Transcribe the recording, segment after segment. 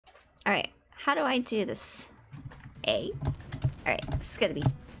Alright, how do I do this? A. Alright, this is gonna be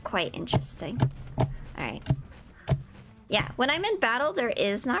quite interesting. Alright. Yeah, when I'm in battle, there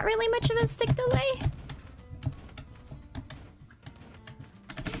is not really much of a stick delay.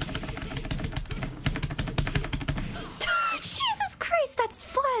 Jesus Christ, that's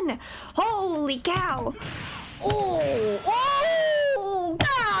fun! Holy cow! Oh! Oh!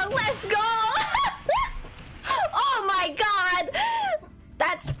 God, let's go! Oh my god!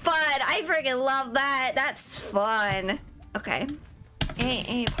 That's fun! I freaking love that! That's fun! Okay.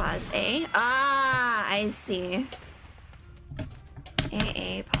 A, pause, A. Ah, I see.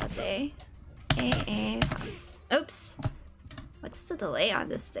 A, pause, A. A, pause. Oops. What's the delay on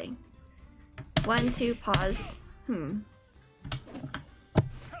this thing? 1, 2, pause.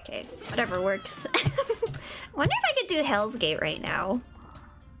 Okay, whatever works. Wonder if I could do Hell's Gate right now.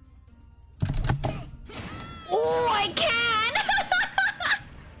 Oh, I can!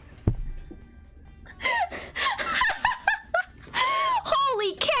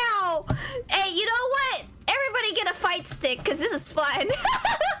 Holy cow! Hey, you know what? Everybody get a fight stick, because this is fun.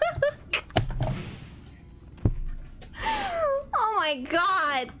 Oh my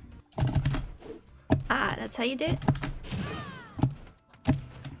god! Ah, that's how you do it?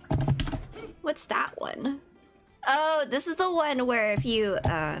 What's that one? Oh, this is the one where if you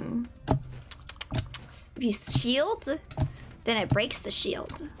shield, then it breaks the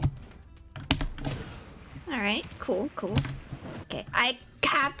shield. Alright, cool. Okay, I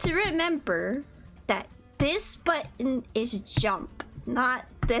have to remember that this button is jump, not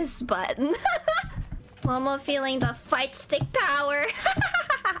this button. Momo feeling the fight stick power.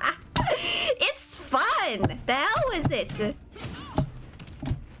 It's fun! The hell with it!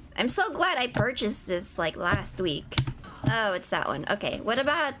 I'm so glad I purchased this like last week. Oh, it's that one. Okay, what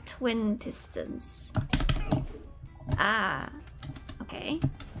about twin pistons? Ah, okay.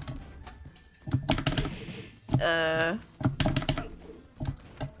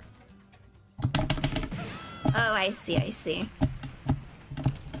 Oh, I see.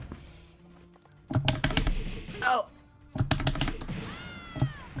 Oh.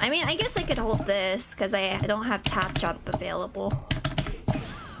 I mean, I guess I could hold this because I don't have tap jump available.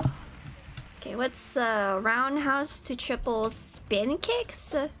 Okay, what's roundhouse to triple spin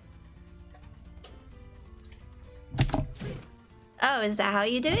kicks? Oh, is that how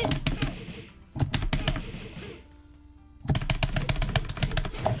you do it?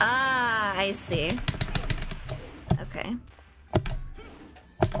 Ah, I see. Okay.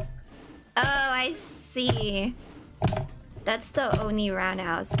 Oh, I see. That's the Oni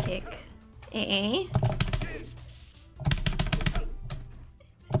roundhouse kick. Eh?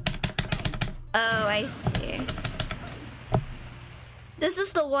 Oh, I see. This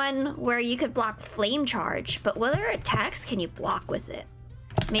is the one where you could block flame charge, but what other attacks can you block with it?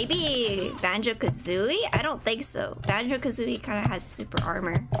 Maybe Banjo-Kazooie? I don't think so. Banjo-Kazooie kind of has super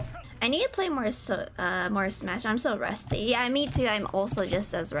armor. I need to play more Smash. I'm so rusty. Yeah, me too. I'm also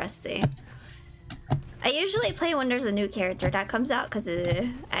just as rusty. I usually play when there's a new character that comes out because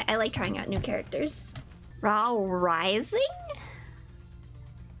I like trying out new characters. Raw Rising?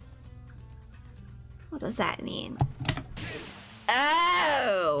 What does that mean?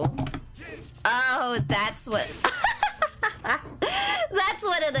 Oh! Oh, that's what... That's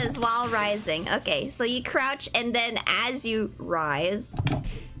what it is, while rising. Okay, so you crouch and then as you rise...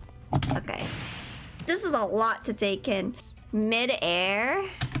 Okay. This is a lot to take in. Mid-air?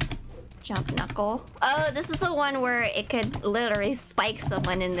 Jump knuckle. Oh, this is the one where it could literally spike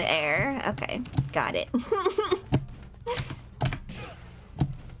someone in the air. Okay, got it.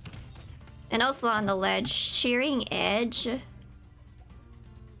 And also on the ledge, shearing edge.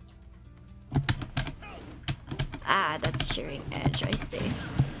 Ah, that's shearing edge, I see.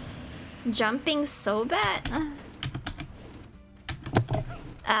 Jumping so bad.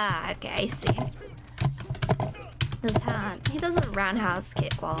 Ah, okay, I see. He does a roundhouse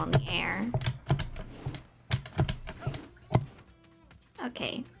kick while in the air.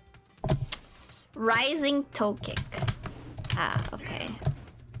 Okay. Rising toe kick. Ah, okay.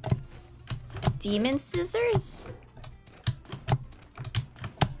 Demon scissors?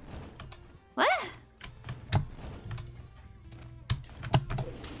 What?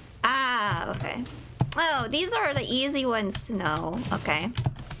 Ah, okay. Oh, these are the easy ones to know. Okay.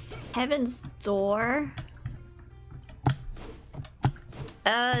 Heaven's Door.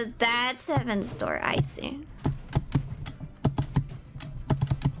 That's Heaven's Door. I see.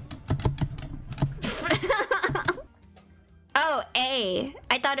 Oh, A.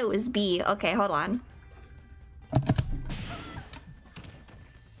 I thought it was B. Okay, hold on.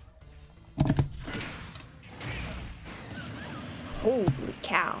 Holy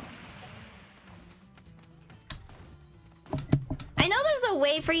cow. I know there's a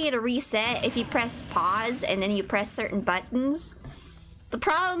way for you to reset if you press pause and then you press certain buttons. The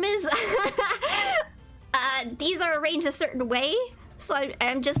problem is, these are arranged a certain way, so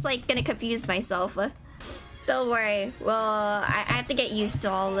I'm just like gonna confuse myself. Don't worry. Well, I have to get used to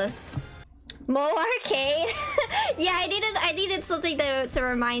all this. More arcade. Yeah, I needed something to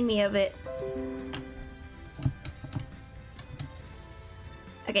remind me of it.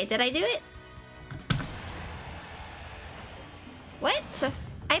 Okay, did I do it? What?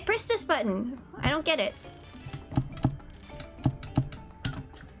 I pressed this button. I don't get it.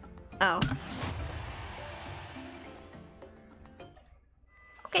 Oh.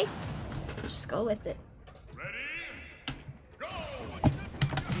 Okay. Just go with it. Ready? Go!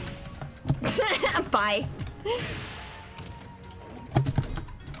 Bye.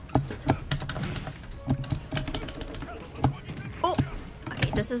 Oh! Okay,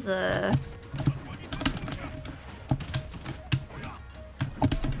 this is a...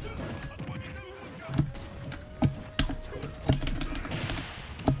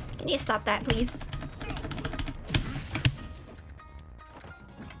 Can you stop that, please?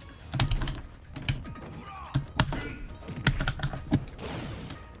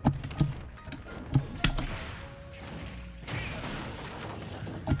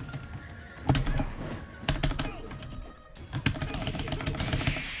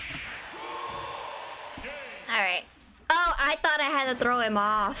 Alright. Oh, I thought I had to throw him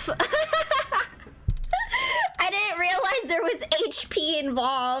off. I didn't realize there was HP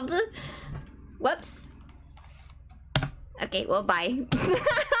involved. Whoops. Okay, well, bye.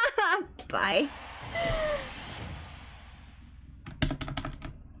 Bye.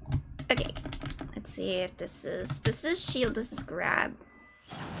 Okay. Let's see if this is shield, this is grab.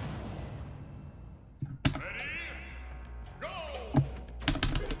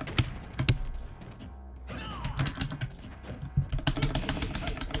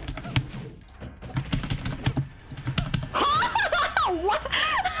 What?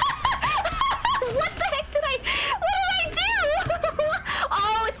 What the heck did what did I do?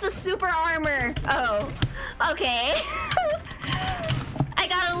 Oh, it's a super armor. Oh, okay. I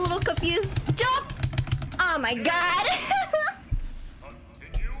got a little confused. Jump! Oh my god.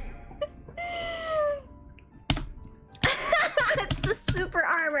 It's the super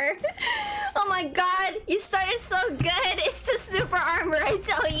armor. Oh my god, you started so good. It's the super armor, I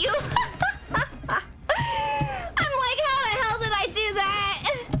tell you. I'm like, how the hell did I do that?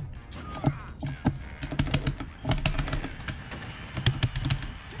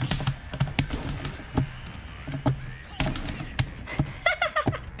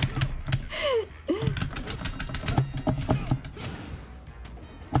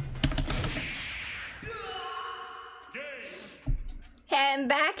 Hand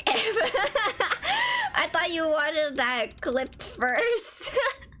back. I thought you wanted that clipped first.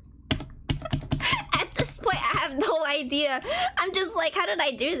 At this point, I have no idea. I'm just like, how did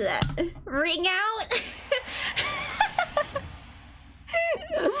I do that? Ring out?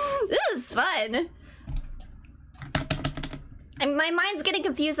 This is fun. And my mind's getting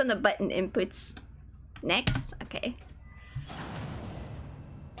confused on the button inputs. Next? Okay.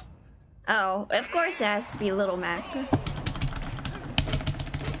 Oh, of course it has to be Little Mac.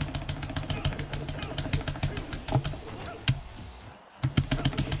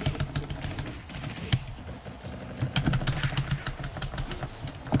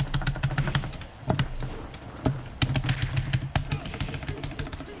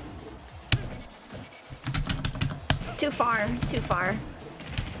 Too far, too far.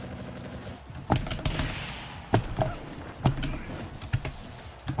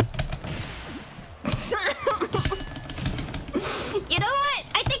 You know what?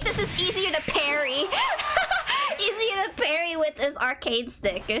 I think this is easier to parry. Easier to parry with this arcade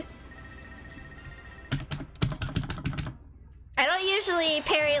stick. I don't usually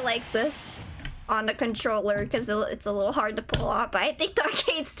parry like this on the controller because it's a little hard to pull off, but I think the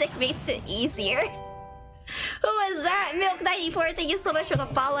arcade stick makes it easier. Who was that? Milk94, thank you so much for the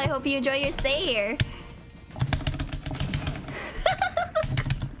follow. I hope you enjoy your stay here.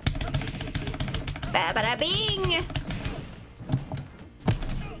 Ba-ba-da-bing!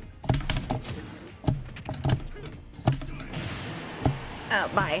 Oh,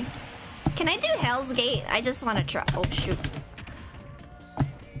 bye. Can I do Hell's Gate? I just want to try. Oh, shoot.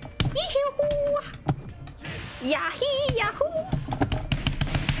 Yee-hoo! Yahee! Yahoo!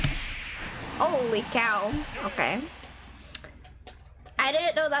 Holy cow. Okay. I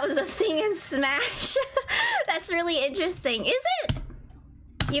didn't know that was a thing in Smash. That's really interesting. Is it?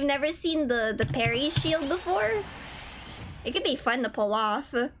 You've never seen the parry shield before? It could be fun to pull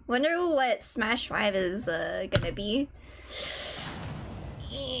off. Wonder what Smash 5 is gonna be.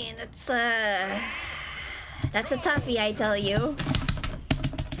 That's a toughie, I tell you.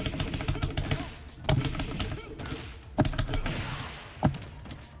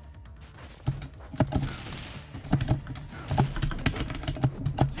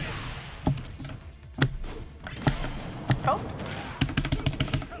 Oh.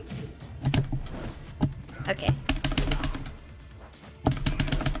 Okay.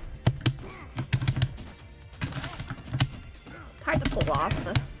 Hard to pull off.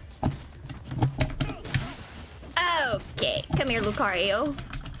 Okay, come here, Lucario.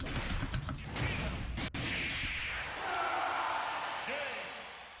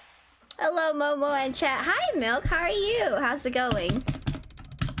 Hello, Momo and chat. Hi, Milk. How are you? How's it going?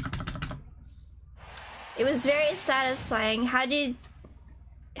 It was very satisfying. How you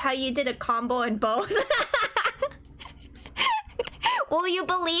did a combo in both? Will you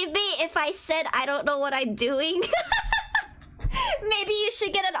believe me if I said I don't know what I'm doing? Maybe you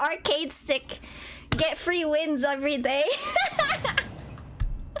should get an arcade stick. Get free wins every day.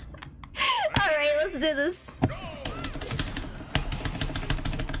 Alright, let's do this.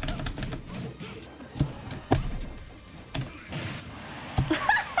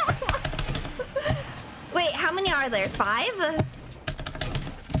 Wait, how many are there? 5?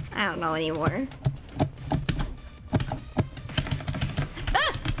 I don't know anymore.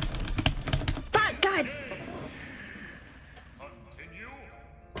 Ah! Fuck, God!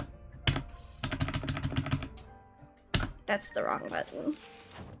 That's the wrong button.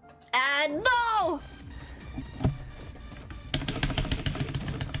 No!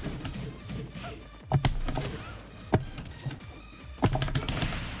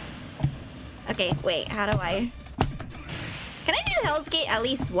 Okay, wait, how do I... Can I do Hell's Gate at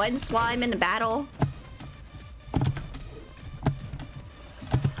least once while I'm in a battle?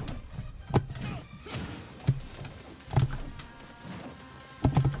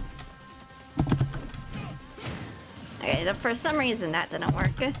 Okay, for some reason that didn't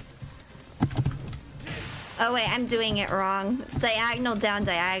work. Oh wait, I'm doing it wrong. It's diagonal down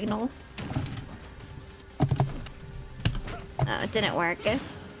diagonal. Oh, it didn't work.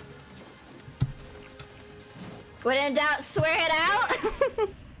 When in doubt, swear it out!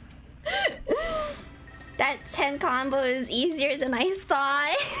 That 10 combo is easier than I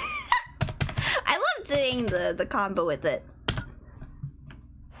thought. I love doing the combo with it.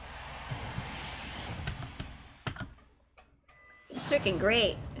 It's freaking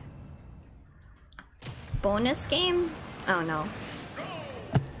great. Bonus game? Oh no.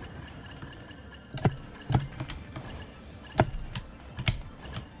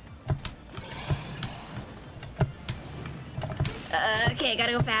 Okay,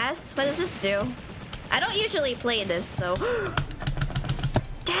 gotta go fast. What does this do? I don't usually play this, so...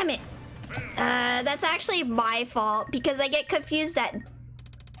 Damn it! That's actually my fault, because I get confused that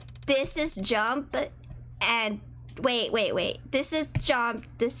this is jump, and... Wait. This is jump,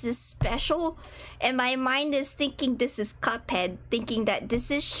 this is special, and my mind is thinking this is Cuphead, thinking that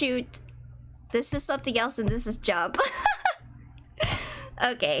this is shoot, this is something else, and this is jump.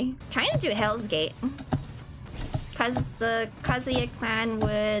 Okay, trying to do Hell's Gate. Cause the Kazuya clan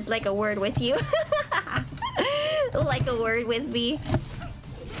would like a word with you. Like a word with me.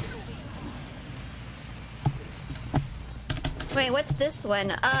 Wait, what's this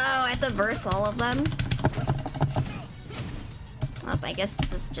one? Oh, I have to verse all of them. Oh, I guess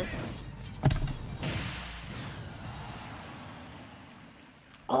this is just...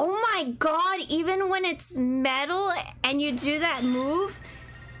 Oh my god, even when it's metal and you do that move,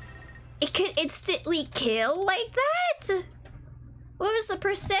 it could instantly kill like that? What was the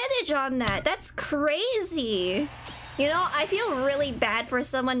percentage on that? That's crazy. You know, I feel really bad for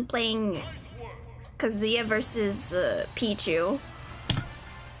someone playing Kazuya versus Pichu.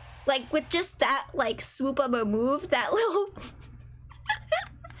 Like, with just that, like, swoop of a move, that little...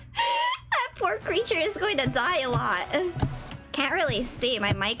 That poor creature is going to die a lot. Can't really see,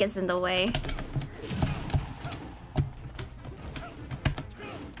 my mic is in the way.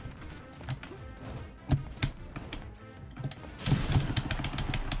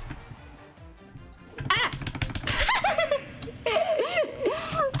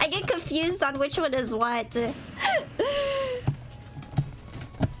 I get confused on which one is what.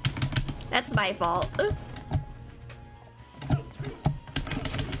 That's my fault.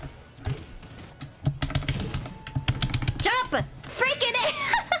 Jump! Freaking it!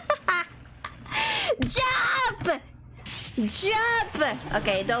 Jump! Jump!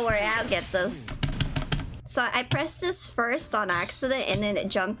 Okay, don't worry, I'll get this. So I pressed this first on accident and then it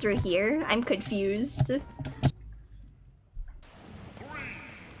jumped through here. I'm confused. 3, 2,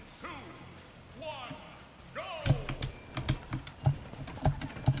 1, go!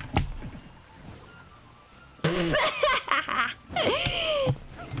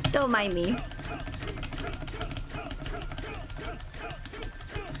 Don't mind me.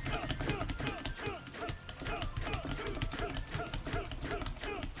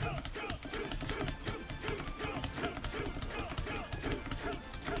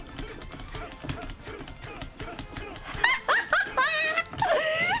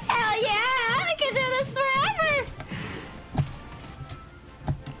 Hell yeah! I can do this forever!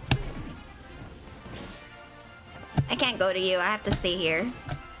 I can't go to you. I have to stay here.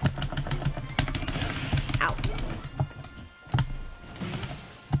 Ow.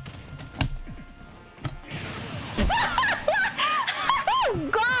 Oh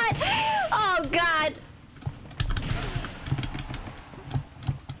god! Oh god!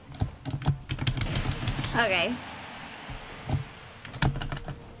 Okay.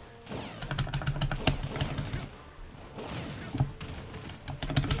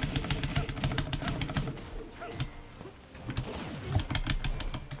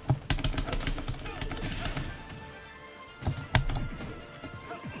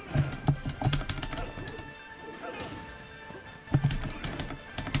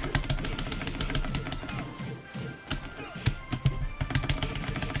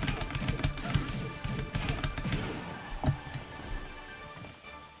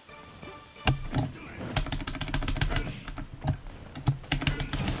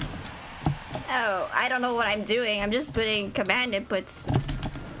 Oh, I don't know what I'm doing. I'm just putting command inputs.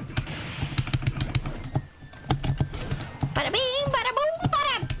 Bada bing, bada boom,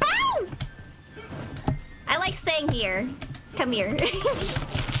 bada boom! I like staying here. Come here. Woo!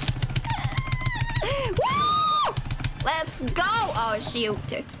 Let's go! Oh, shoot.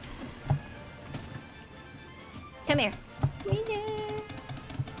 Come here.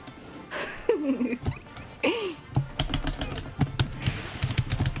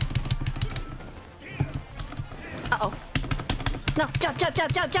 Uh-oh. No, jump, jump,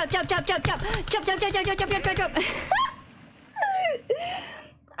 jump, jump, jump, jump, jump, jump, jump, jump, jump, jump, jump, jump, jump, jump, jump.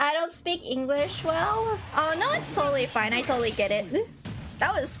 I don't speak English well. Oh no, it's totally fine. I totally get it.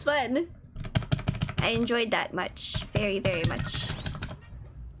 That was fun. I enjoyed that much. Very, very much.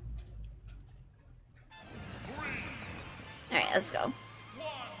 Alright, let's go.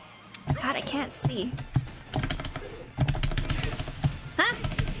 God, I can't see. Huh?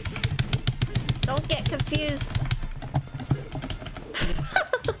 Don't get confused.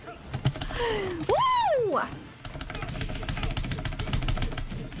 Woo!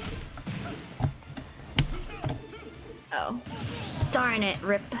 Oh. Darn it,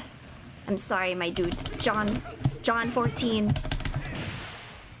 Rip. I'm sorry, my dude. John 14.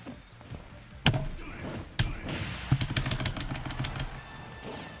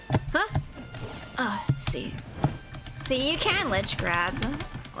 Huh? Oh, see. See, you can ledge grab.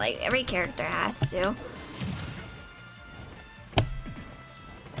 Like, every character has to.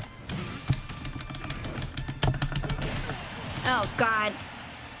 Oh, God.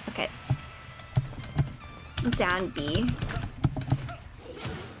 Okay. Down B.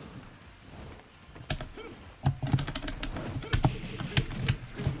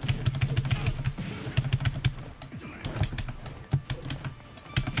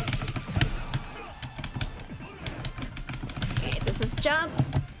 Okay, this is jump.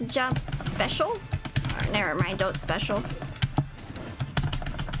 Jump special? Or, never mind, don't special.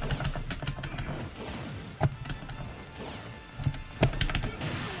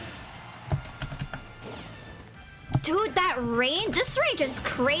 Dude, that range? This range is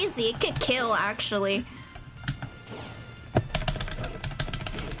crazy. It could kill, actually.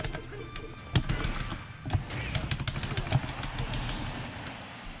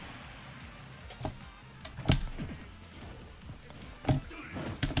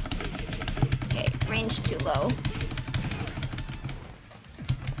 Okay, range too low.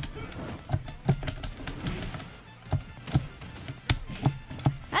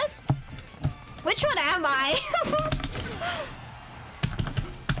 Huh? Which one am I?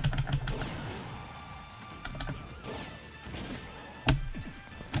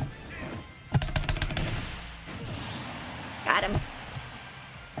 Got him.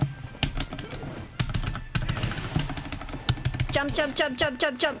 Jump, jump, jump, jump,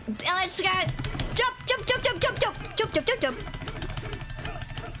 jump, jump. Let's go. Jump, jump, jump, jump, jump, jump, jump, jump, jump, jump.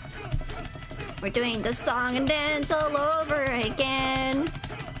 We're doing the song and dance all over again.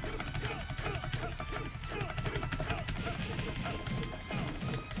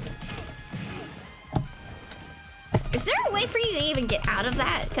 Is there a way for you to even get out of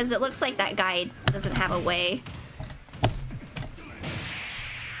that? Because it looks like that guy doesn't have a way.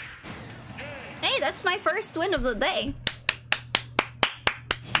 Hey, that's my first win of the day.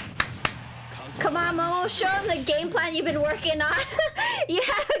 Come on, Momo, show him the game plan you've been working on. You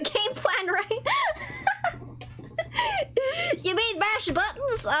have a game plan, right? You made mash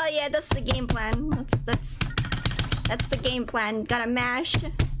buttons? Oh yeah, that's the game plan. That's the game plan. Gotta mash.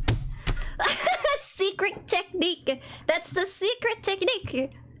 Secret technique. That's the secret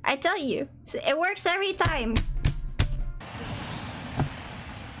technique. I tell you, it works every time.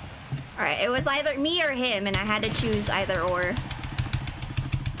 Alright, it was either me or him, and I had to choose either or.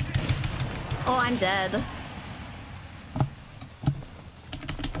 Oh, I'm dead.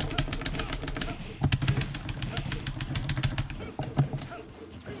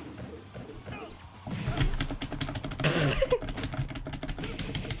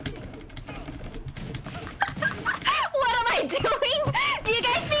 What am I doing? Do you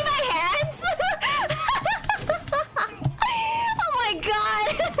guys see my hands? Oh my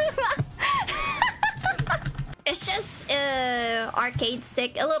god. It's just arcade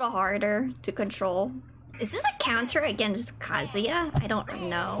stick, a little harder to control. Is this a counter against Kazuya? I don't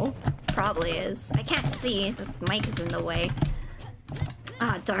know. Probably is. I can't see. The mic is in the way.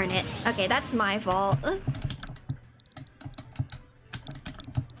 Ah, darn it. Okay, that's my fault.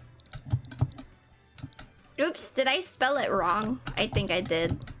 Oops, did I spell it wrong? I think I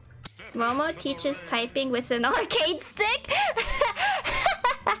did. Momo teaches typing with an arcade stick?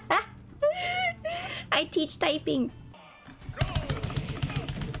 I teach typing.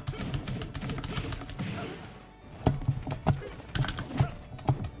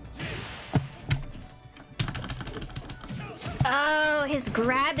 Oh, his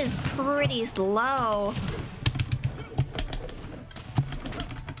grab is pretty slow.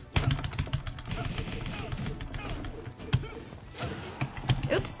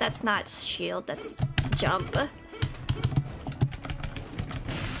 Oops, that's not shield, that's jump.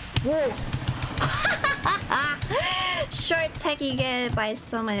 Whoa. Short tech you get by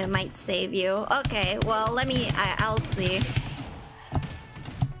someone who might save you. Okay, well, I'll see.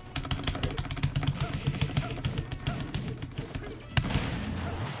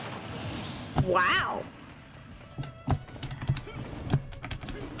 Wow.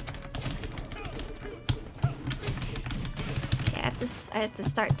 Okay, I have to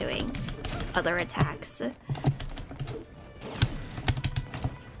start doing other attacks.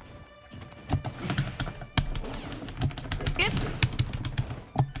 Yep.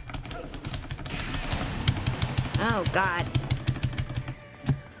 Oh god.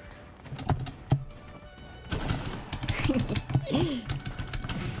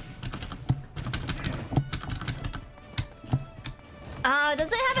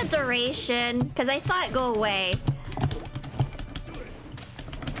 Does it have a duration? Because I saw it go away.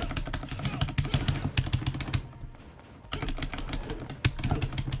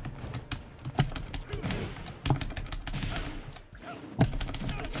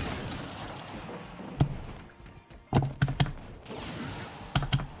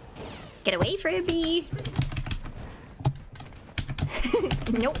 Get away from me.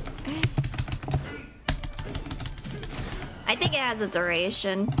 Nope. I think it has a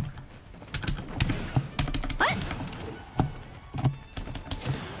duration. What?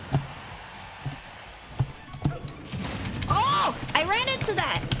 Oh! I ran into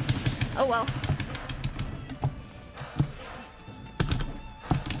that! Oh well.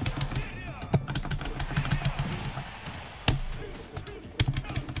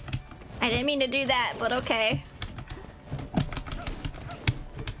 I didn't mean to do that, but okay.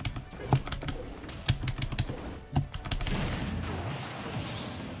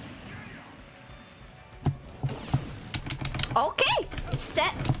 Okay,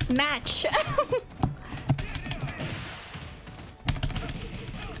 set, match.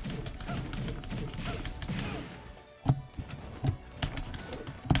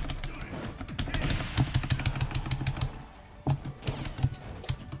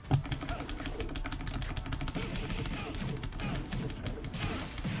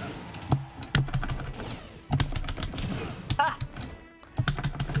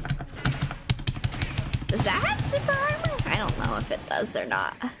 Does that have super armor? I don't know if it does or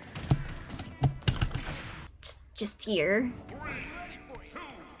not. Just here.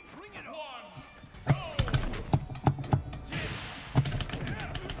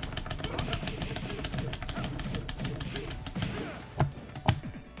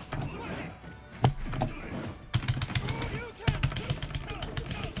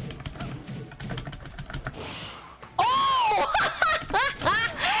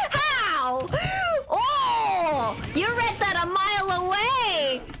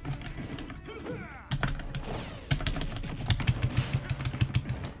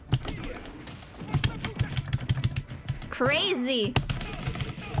 Crazy.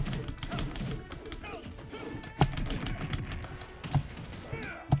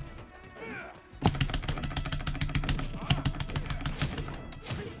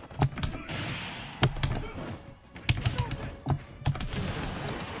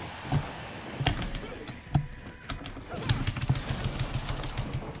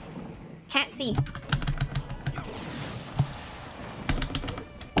 C.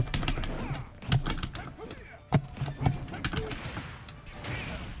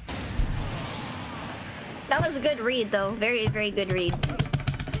 That was a good read, though. Very, very good read.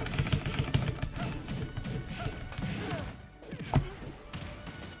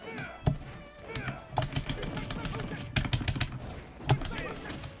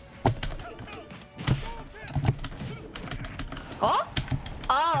 Oh!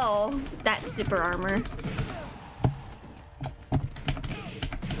 Oh! That's super armor.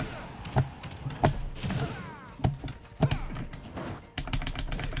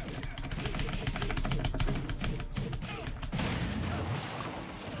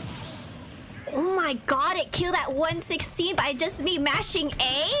 Oh my god, it killed at 116 by just me mashing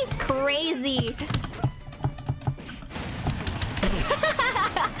A? Crazy.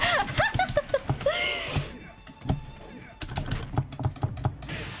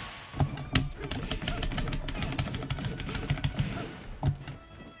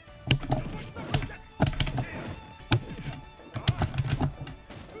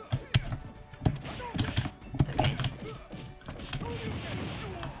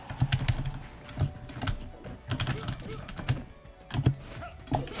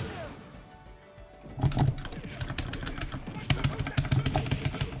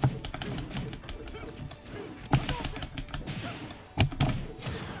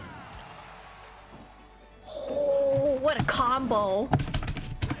 What a combo.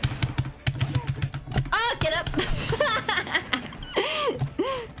 Oh, get up.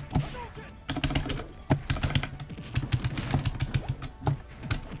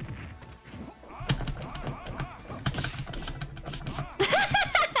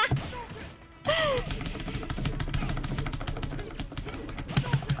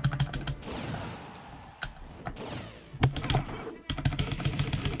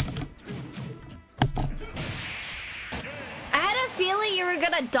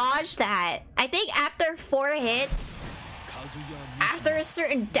 Dodge that. I think after 4 hits, after a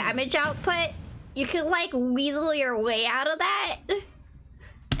certain damage output, you can like weasel your way out of that.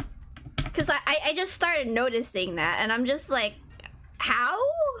 Because I just started noticing that and I'm just like, how?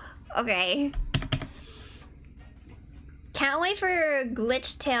 Okay. Can't wait for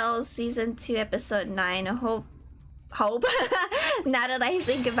Glitch Tales Season 2 Episode 9. Hope. Now that I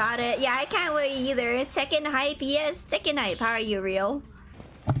think about it. Yeah, I can't wait either. Tekken hype. Yes, Tekken hype. How are you, Real?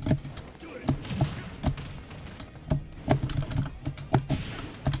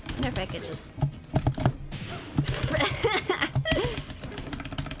 I wonder if I could just...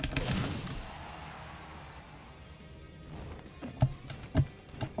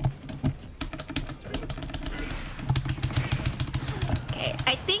 Okay,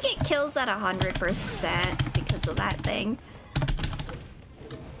 I think it kills at 100% because of that thing.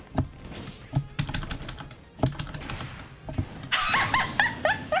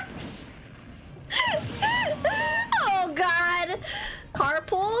 Oh god!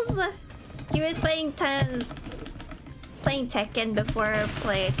 Carpools? He was playing Tekken before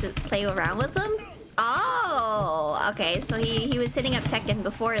play around with them? Oh, okay, so he was hitting up Tekken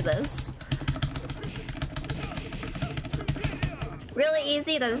before this. Really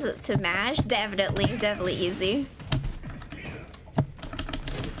easy to mash? Definitely easy.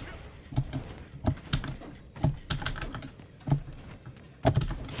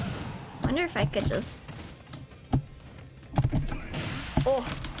 Wonder if I could just... Oh.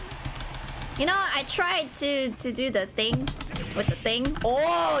 You know, I tried to do the thing with the thing.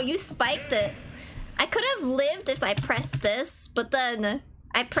 Oh, you spiked it. I could have lived if I pressed this, but then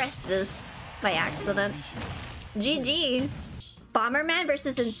I pressed this by accident. GG. Bomberman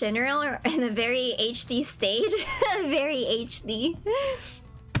versus Incineroar in a very HD stage. Very HD.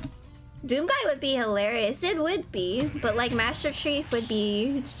 Doomguy would be hilarious. It would be. But like Master Chief would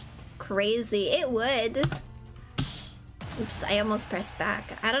be crazy. It would. Oops, I almost pressed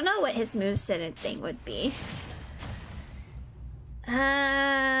back. I don't know what his moveset and thing would be.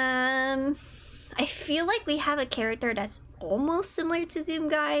 I feel like we have a character that's almost similar to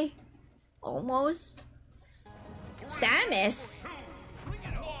Doomguy. Almost. Samus.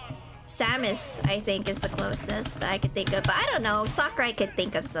 Samus, I think, is the closest that I could think of. But I don't know. Sakurai could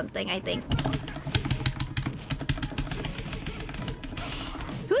think of something, I think.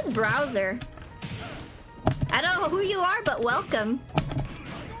 Who's Browser? I don't know who you are, but welcome.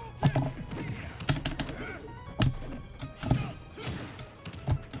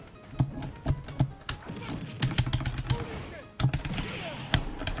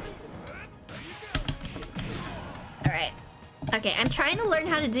 Alright. Okay, I'm trying to learn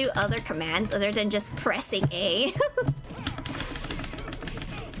how to do other commands other than just pressing A.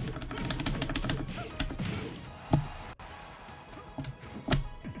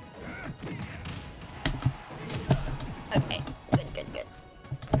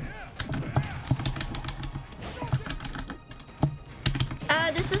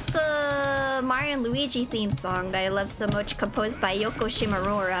 This is the Mario and Luigi theme song that I love so much, composed by Yoko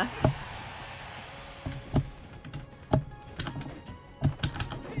Shimomura.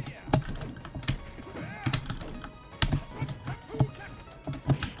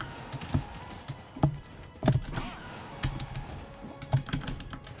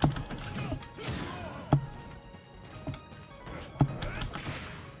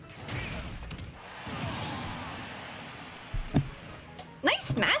 Nice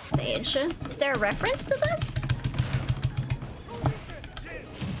Smash stage. Is there a reference to this?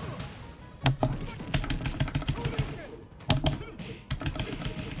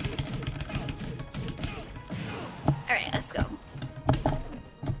 Alright, let's go.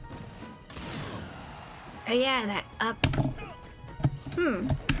 Oh yeah, that up.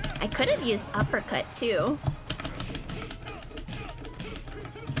 I could have used uppercut too.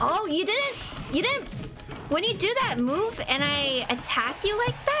 Oh, you didn't. When you do that move and I attack you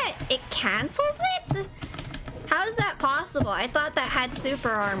like that, it cancels it? How is that possible? I thought that had super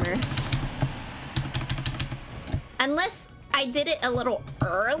armor. Unless I did it a little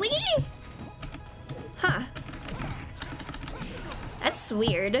early? Huh. That's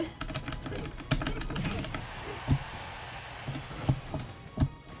weird.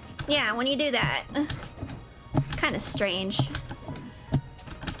 Yeah, when you do that, it's kind of strange.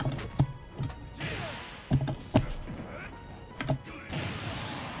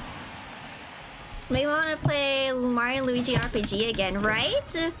 Maybe I want to play Mario and Luigi RPG again,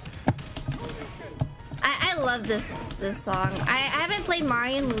 right? I love this song. I haven't played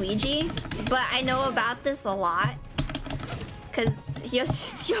Mario and Luigi, but I know about this a lot. Because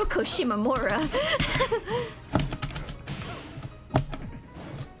Yoko Shimomura.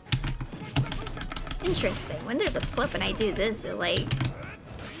 Interesting. When there's a slip and I do this, it like...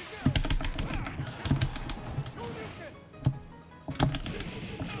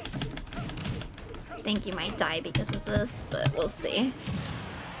 I think you might die because of this, but we'll see.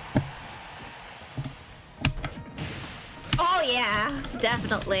 Oh yeah,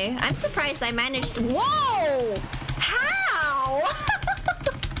 definitely. I'm surprised I managed... Whoa! How?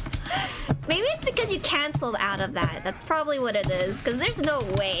 Maybe it's because you canceled out of that. That's probably what it is, because there's no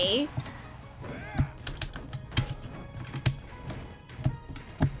way.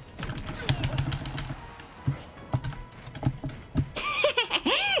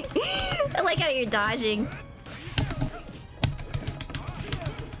 I like how you're dodging.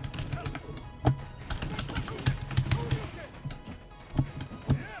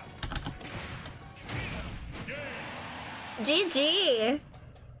 GG.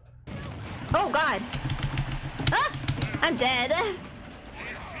 Oh god. Ah, I'm dead.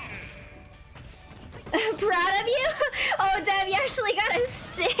 Proud of you? Oh damn, you actually got a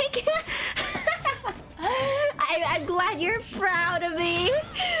stick. I'm glad you're proud of me.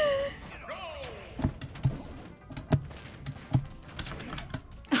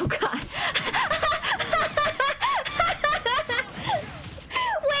 Oh god.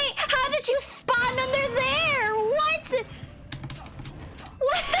 Wait, how did you spawn under there? What?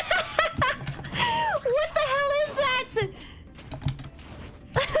 What the hell is that?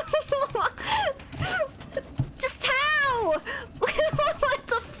 Just how? What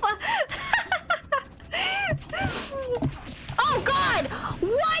the fuck? Oh god!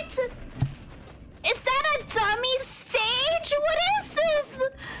 What? Is that a dummy stage? What is this?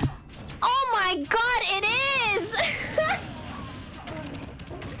 Oh my god, it is!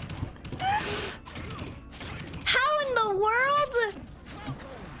 How in the world?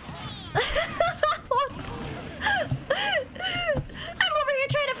 I'm over here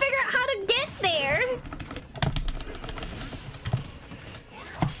trying to figure out how to get there.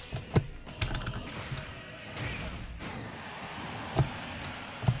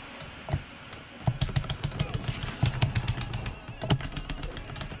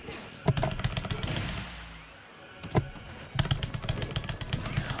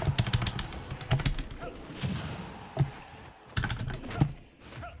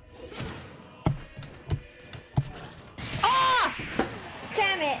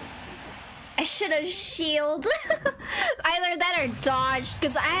 I should have shield. Either that or dodged,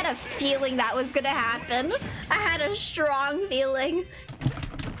 because I had a feeling that was gonna happen. I had a strong feeling.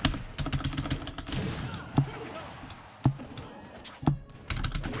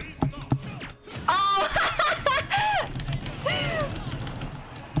 Oh!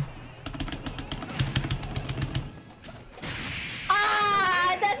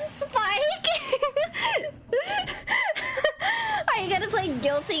 Ah, that spike! Are you gonna play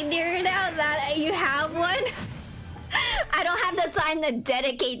Guilty Gear now that you have one? I don't have the time to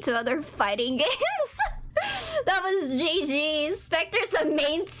dedicate to other fighting games. That was GG. Spectre's a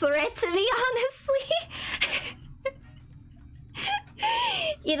main threat to me, honestly.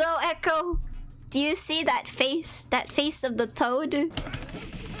 You know, Echo, do you see that face? That face of the toad? Did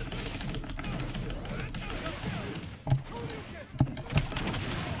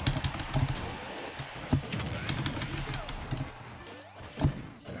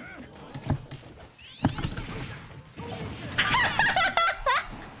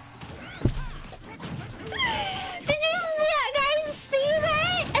you see that, guys? See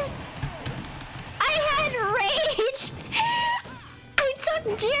that? I had rage. I took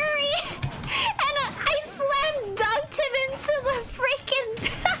Jerry and I slam dunked him into the freaking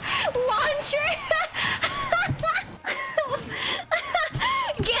launcher.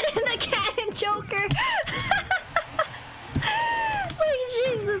 Get in the cannon, Joker. Like,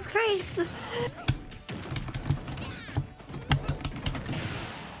 Jesus Christ.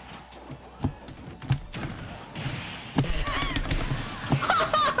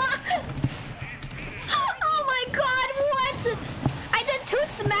 Oh my god, what? I did 2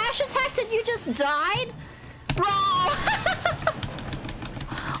 smash attacks and you just died? Bro!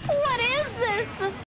 What is this?